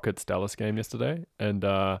the Rockets Dallas game yesterday, and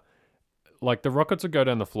like the Rockets would go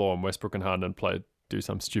down the floor and Westbrook and Harden do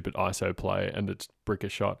some stupid ISO play and it's brick a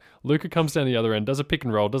shot. Luka comes down the other end, does a pick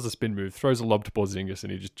and roll, does a spin move, throws a lob to Porzingis,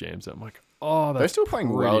 and he just jams it. I'm like, oh, They're that's still playing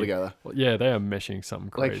well pretty. together. Yeah, they are meshing something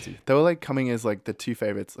crazy. Like, they were like coming as like the two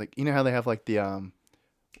favorites. Like, you know how they have like the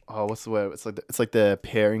what's the word? It's like the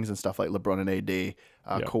pairings and stuff like LeBron and AD, Yeah.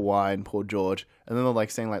 Kawhi and Paul George, and then they're like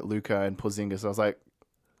saying like Luka and Porzingis. I was like,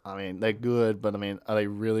 I mean, they're good, but I mean, are they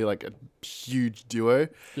really like a huge duo?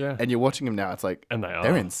 Yeah, And you're watching them now, it's like and they are.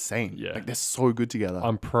 they're insane. Yeah. Like they're so good together.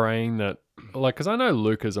 I'm praying that, like, because I know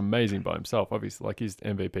Luka's amazing by himself. Obviously, like he's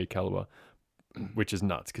MVP caliber, which is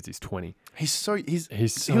nuts because he's 20. He's so He's he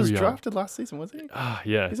so was young. drafted last season, wasn't he?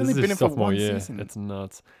 Yeah, He's this only is been his in for sophomore one year. season. It's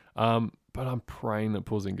nuts. But I'm praying that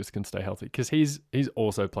Porzingis can stay healthy because he's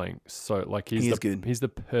also playing so like He is the good. he's the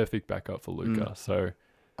perfect backup for Luka. So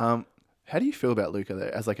How do you feel about Luka though,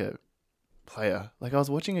 as like a player? Like I was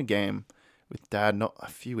watching a game with Dad not a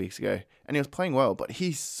few weeks ago, and he was playing well, but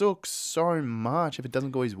he sucks so much if it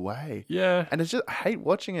doesn't go his way. yeah, And it's just I hate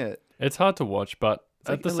watching it. it's hard to watch, but It's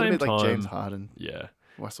at like the a little same bit time, like James Harden, yeah,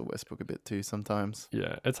 Russell Westbrook a bit too sometimes.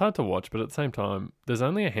 it's hard to watch. But at the same time, there's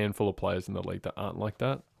only a handful of players in the league that aren't like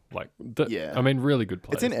that. Like, Yeah. I mean, really good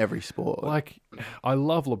players. It's in every sport. Like, I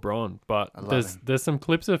love LeBron, but I love there's him. there's some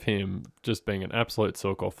clips of him just being an absolute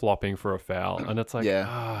sook or flopping for a foul, and it's like,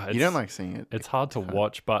 Yeah. it's, You don't like seeing it. it's hard to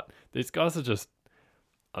watch, but these guys are just,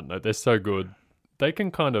 I don't know, they're so good. They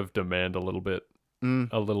can kind of demand a little bit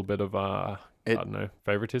Mm, of I don't know,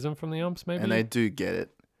 favoritism from the umps, maybe. and they do get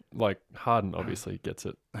it. Like Harden obviously gets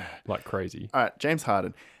it like crazy. All right, James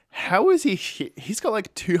Harden. How is he? He's got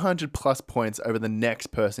like 200 plus points over the next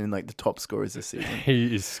person in like the top scorers this season.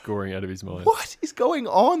 He is scoring out of his mind. What is going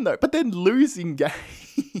on though? But then losing games.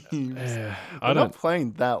 Yeah, They're not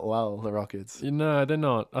playing that well, the Rockets. No, they're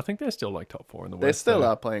not. I think they're still like top 4 in the West. They still though.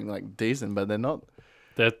 are playing like decent, but they're not.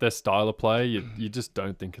 Their style of play, you just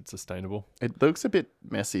don't think it's sustainable. It looks a bit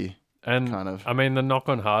messy. And Kind of. I mean, the knock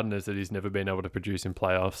on Harden is that he's never been able to produce in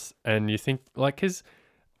playoffs. And you think, like,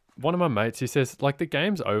 one of my mates, he says, like, the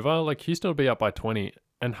game's over. Like, Houston will be up by 20,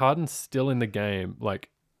 and Harden's still in the game, like,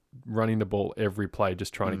 running the ball every play,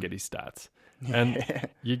 just trying to get his stats. And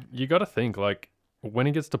you got to think, like, when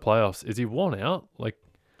he gets to playoffs, is he worn out? Like,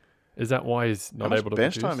 is that why he's How not much able to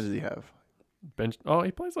bench produce? time does he have? Oh,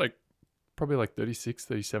 he plays like probably like 36,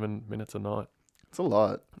 37 minutes a night, It's a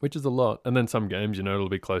lot. which is a lot. And then some games, it'll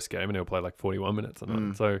be a close game and he'll play like 41 minutes a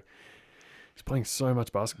night. So he's playing so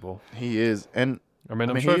much basketball. He is, and I mean,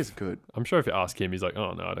 I I'm mean, sure he is good. I'm sure if you ask him, he's like,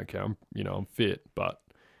 "Oh no, I don't care. I'm fit." But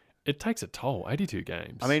it takes a toll. 82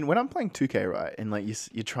 games. I mean, when I'm playing 2K, right, and like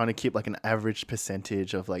you're trying to keep like an average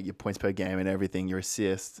percentage of like your points per game and everything, your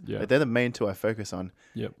assists, Yeah. like, they're the main two I focus on.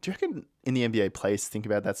 Yep. Do you reckon in the NBA players think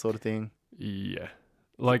about that sort of thing? Yeah.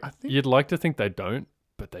 Like I think- you'd like to think they don't,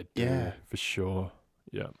 but they do Yeah. for sure.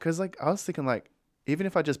 Yeah. Because like I was thinking like even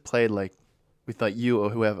if I just played like with like you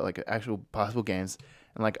or whoever like actual basketball games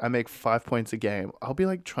and like I make 5 points a game, I'll be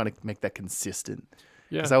like trying to make that consistent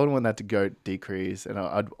Yeah. because I wouldn't want that to go decrease and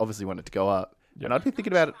I'd obviously want it to go up. Yeah. And I'd be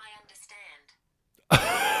thinking about it.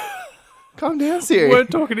 Calm down, Siri. We're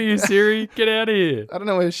talking to you, Siri. Get out of here. I don't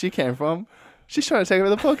know where she came from. She's trying to take over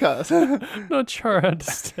the podcast. Not sure I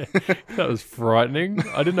understand. That was frightening.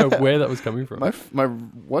 I didn't know where that was coming from. my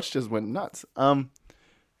watch just went nuts.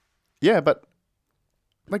 Yeah, but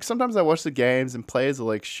like sometimes I watch the games and players are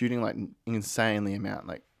like shooting like insanely amount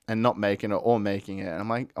like and not making it or making it. And I'm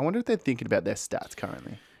like, I wonder if they're thinking about their stats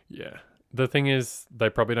currently. Yeah. The thing is, they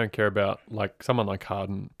probably don't care about, like, someone like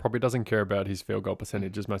Harden probably doesn't care about his field goal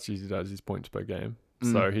percentage as much as he does his points per game.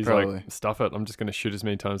 So he's probably. like, stuff it. I'm just going to shoot as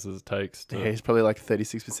many times as it takes. Yeah, he's probably like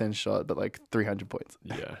 36% shot, but like 300 points.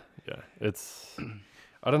 Yeah. It's,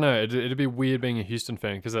 I don't know. It'd be weird being a Houston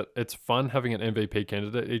fan because it's fun having an MVP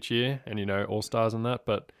candidate each year and, all-stars and that.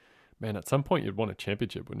 But, man, at some point you'd want a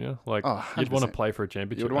championship, wouldn't you? Like, Oh, you'd want to 100%. play for a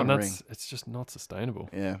championship. You would want and a ring. it's just not sustainable.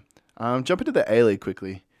 Yeah. Jump into the A-League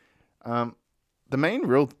quickly. The main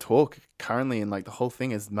real talk currently in like the whole thing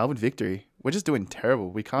is Melbourne Victory. We're just doing terrible.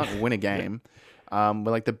 We can't win a game.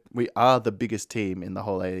 We are the biggest team in the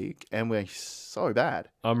whole A-League, and we're so bad.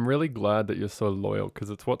 I'm really glad that you're so loyal because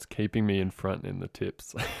it's what's keeping me in front in the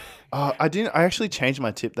tips. I actually changed my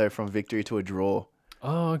tip though from victory to a draw.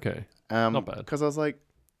 Oh, okay. Not bad. Because I was like,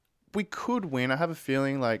 we could win. I have a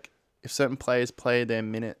feeling like if certain players play their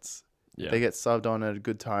minutes, Yeah. they get subbed on at a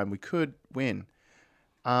good time, we could win.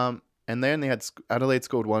 And they only had Adelaide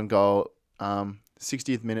scored one goal.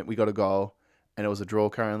 60th minute, we got a goal, and it was a draw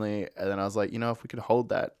currently. And then I was like, if we could hold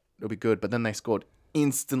that, it'll be good. But then they scored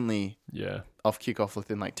instantly Yeah. off kickoff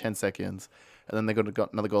within like 10 seconds, and then they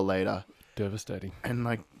got another goal later. Devastating. And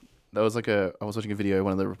like, I was watching a video.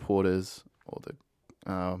 One of the reporters or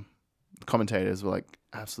the commentators were like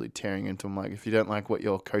absolutely tearing into him. Like, if you don't like what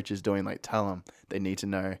your coach is doing, like tell them they need to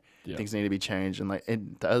know. Yeah. Things need to be changed, and like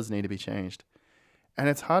it does need to be changed. And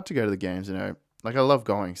it's hard to go to the games, Like I love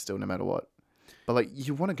going still, no matter what. But like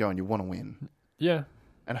you want to go and you want to win. Yeah.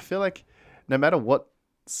 And I feel like no matter what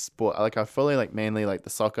sport, like I follow like mainly like the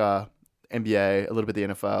soccer, NBA, a little bit the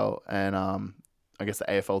NFL, and I guess the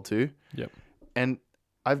AFL too. Yep. And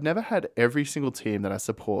I've never had every single team that I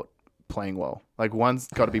support playing well. Like one's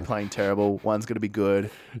got to be playing terrible, one's got to be good,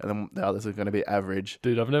 and then the others are going to be average.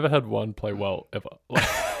 Dude, I've never had one play well ever.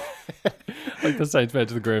 Like the Saints made it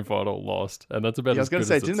to the grand final, lost, and that's about Yeah, I was as going good to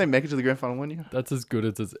say, as didn't they make it to the grand final 1 year? That's as good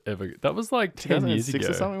as it's ever. That was like 10 years 2006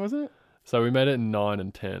 ago. or something, was it? So we made it in 9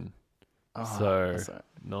 and 10. Oh, So that's right.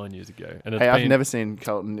 9 years ago. And it's Hey, I've been- never seen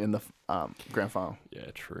Carlton in the grand final.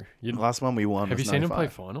 Yeah, true. The last one we won. Have you was seen him play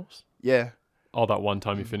 95. finals? Yeah. Oh, that one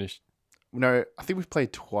time he finished. No, I think we've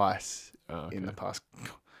played twice Oh, okay. in the past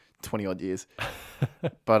 20 odd years.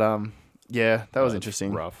 But yeah, that was That's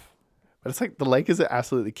interesting. Rough. But it's like the Lakers are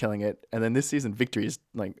absolutely killing it, and then this season victory is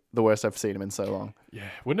like the worst I've seen them in so long. Yeah.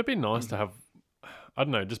 Wouldn't it be nice to have, I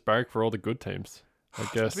don't know, just barrack for all the good teams? I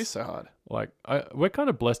That'd be guess so hard. we're kind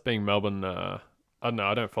of blessed being Melbourne. I don't know.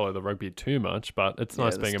 I don't follow the rugby too much, but it's Yeah,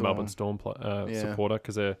 nice the being a Melbourne Storm. Storm Yeah. supporter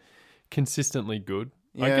because they're consistently good.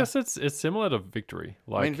 I Yeah. guess it's similar to Victory.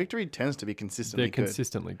 I mean, Like Victory tends to be consistently they're good.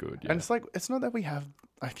 consistently good. Yeah. And it's like, it's not that we have,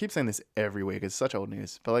 I keep saying this every week. It's such old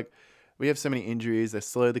news. But like, we have so many injuries. They're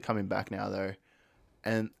slowly coming back now, though.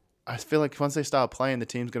 And I feel like once they start playing, the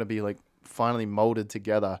team's going to be like finally molded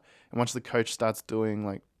together. And once the coach starts doing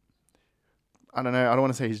like, I don't know, I don't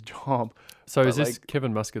want to say his job. So but is this like-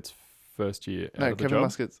 Kevin Muscat's first year out No, of the Kevin job?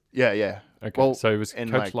 Muscat's, yeah. Okay. Well, So he was in,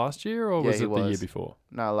 coached like- last year or Yeah, was he it the year was. before?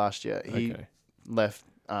 No, last year. He Okay. left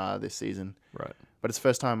this season. Right. But it's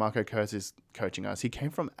first time Marco Kurz is coaching us. He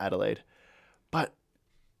came from Adelaide. But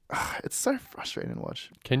it's so frustrating to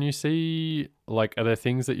watch. Can you see, like, are there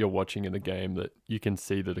things that you're watching in the game that you can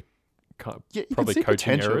see that are Yeah, you probably can see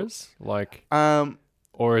coaching potential. errors? Like, Um,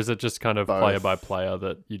 or is it just kind of Both. player by player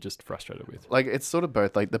that you're just frustrated with? like it's sort of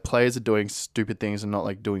both. Like the players are doing stupid things and not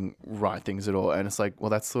like doing right things at all. And it's like, well,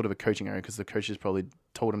 that's sort of a coaching error because the coaches probably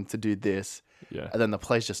told him to do this, Yeah. and then the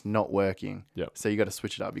play's just not working. Yep. So you got to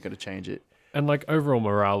switch it up. You got to change it. And like overall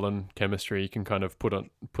morale and chemistry, you can kind of put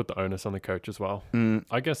the onus on the coach as well.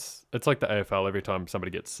 I guess it's like the AFL. Every time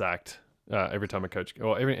somebody gets sacked, every time a coach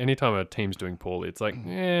or anytime a team's doing poorly, it's like,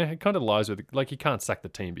 it kind of lies with, like, you can't sack the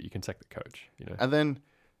team, but you can sack the coach. You know. And then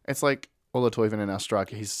it's like Ola Toivonen, our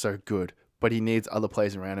striker, he's so good, but he needs other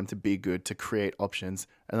players around him to be good to create options.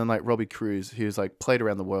 And then like Robbie Cruz, who's like played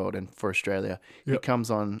around the world and for Australia, he Yep.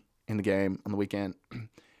 comes on in the game on the weekend,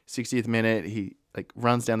 60th minute, he like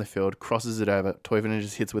runs down the field, crosses it over, Toivonen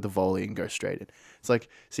just hits with a volley and goes straight in. It's like,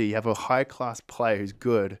 see, you have a high class player who's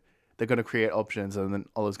good, they're going to create options, and then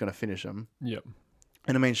Ola's going to finish them. Yep.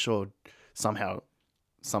 And I mean, sure,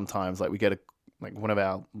 sometimes like we get like one of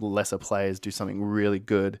our lesser players do something really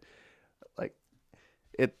good, like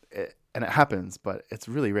it and it happens, but it's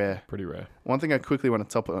really rare. Pretty rare. One thing I quickly want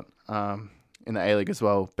to top on in the A-League as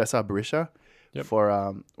well, Besar Berisha Yep.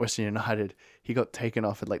 for Western United, he got taken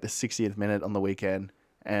off at like the 60th minute on the weekend,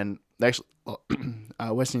 and they actually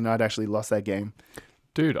Western United actually lost that game,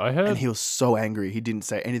 Dude, I heard and he was so angry. He didn't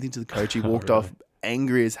say anything to the coach. He Oh, walked really? off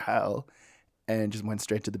angry as hell, and just went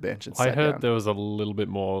straight to the bench and I sat heard down. there was a little bit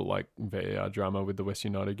more like VAR drama with the West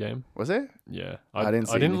United game. Was there? Yeah, I didn't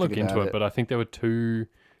see I didn't look anything into about it, it. but I think there were two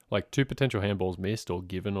potential handballs missed or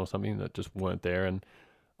given or something that just weren't there. And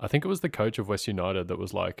I think it was the coach of West United that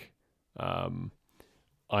was like,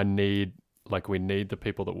 we need the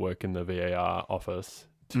people that work in the VAR office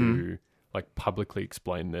to like publicly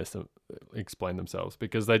explain themselves,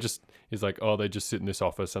 because he's like, oh, they just sit in this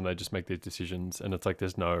office and they just make these decisions, and it's like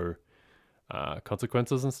there's no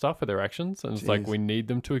consequences and stuff for their actions, and it's like Jeez. we need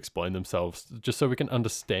them to explain themselves just so we can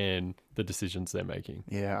understand the decisions they're making.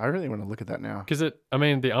 Yeah, I really want to look at that now. Because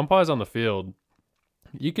the umpires on the field,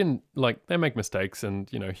 you can, like, they make mistakes and,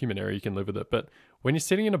 human error, you can live with it. But when you're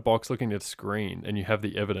sitting in a box looking at a screen and you have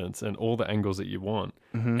the evidence and all the angles that you want,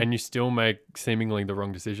 and you still make seemingly the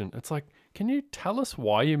wrong decision, it's like, can you tell us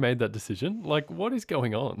why you made that decision? Like, what is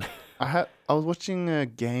going on? I was watching a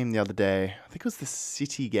game the other day. I think it was the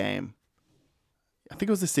City game.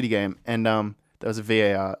 And there was a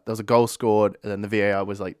VAR. There was a goal scored, and then the VAR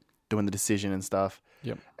was like doing the decision and stuff.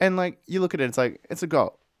 Yep. And like you look at it, it's like it's a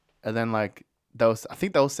goal, and then like I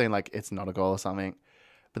think they were saying like it's not a goal or something,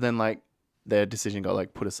 but then like their decision got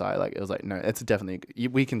like put aside. Like it was like, no, it's definitely,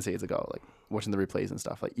 we can see it's a goal. Like watching the replays and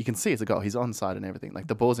stuff, like you can see it's a goal. He's onside and everything. Like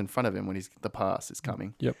the ball's in front of him when the pass is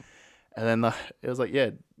coming. Yep. And then it was like,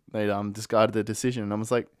 yeah, they discarded the decision, and I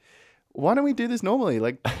was like, why don't we do this normally?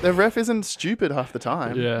 Like the ref isn't stupid half the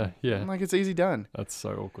time. Yeah. And, like it's easy done. That's so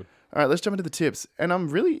awkward. All right, let's jump into the tips. And I'm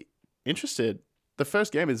really interested. The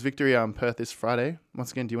first game is Victory Perth this Friday.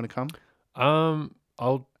 Once again, do you want to come?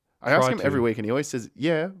 I ask Try him to. every week, and he always says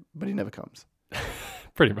yeah, but he never comes.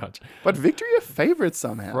 Pretty much. But Victory are favourites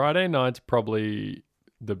somehow. Friday night's probably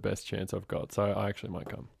the best chance I've got, so I actually might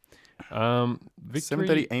come. Victory,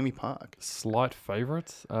 7:30 Amy Park. slight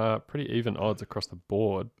favourites. Pretty even odds across the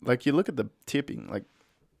board. Like you look at the tipping, like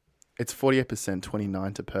it's 48%,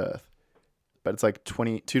 29 to Perth, but it's like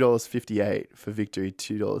 $2.58 for Victory,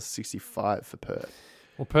 $2.65 for Perth.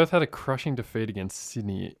 Well, Perth had a crushing defeat against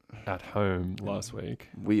Sydney at home last week.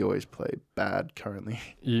 We always play bad currently.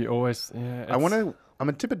 You always, yeah. I'm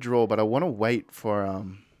gonna tip a draw, but I want to wait for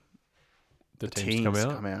the the teams teams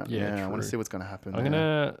come out. Yeah, I want to true. see what's gonna happen. I'm there.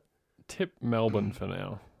 gonna tip Melbourne for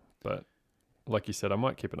now, but like you said, I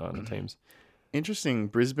might keep an eye on the teams. Interesting.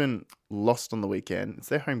 Brisbane lost on the weekend. It's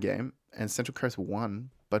their home game, and Central Coast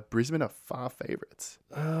won, but Brisbane are far favourites.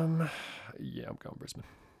 Yeah, I'm going Brisbane.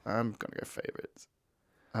 I'm gonna go favourites.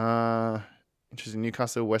 Interesting.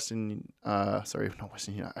 Newcastle, Western. Sorry, not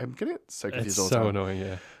Western United. I'm getting it so confused It's all the so time. annoying,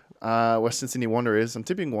 yeah. Western Sydney Wanderers. I'm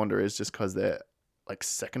tipping Wanderers just because they're like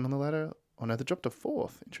second on the ladder. Oh no, they dropped to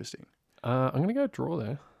fourth. Interesting. I'm going to go draw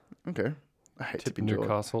there. Okay. I hate Tip tipping draw.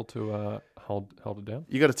 Newcastle to hold it down.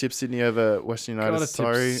 You got to tip Sydney over Western United. Gotta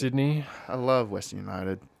Sorry, tip Sydney. I love Western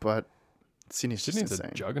United, but Sydney's just Sydney's a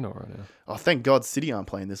insane. juggernaut right now. Oh, thank God City aren't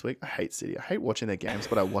playing this week. I hate City. I hate watching their games,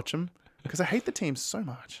 but I watch them because I hate the team so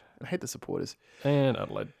much. I hate the supporters. And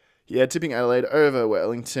Adelaide. Yeah, tipping Adelaide over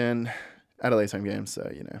Wellington. Adelaide's home game,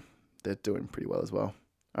 so, they're doing pretty well as well.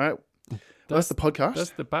 All right. That's the podcast. That's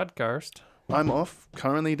the podcast. I'm off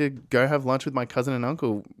currently to go have lunch with my cousin and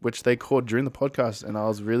uncle, which they called during the podcast, and I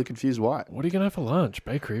was really confused why. What are you going to have for lunch?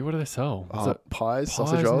 Bakery? What do they sell? Is it Pies,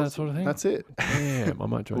 sausage and rolls, that sort of thing? That's it. Damn, I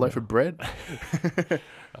might A join loaf you. of bread. I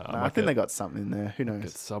I think they got something in there. Who knows?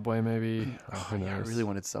 Get Subway maybe. Who knows? Yeah, I really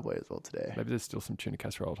wanted Subway as well today. Maybe there's still some tuna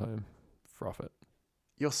casserole at home. Froth it.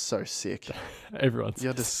 You're so sick. Everyone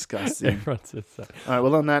You're says, disgusting. everyone says that. All right,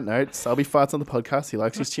 well, on that note, Selby farts on the podcast. He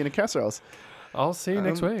likes his tuna casseroles. I'll see you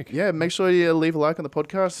next week. Yeah, make sure you leave a like on the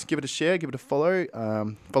podcast, give it a share, give it a follow.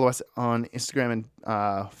 Follow us on Instagram and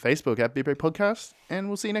Facebook at Big Break Podcast, and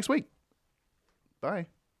we'll see you next week. Bye.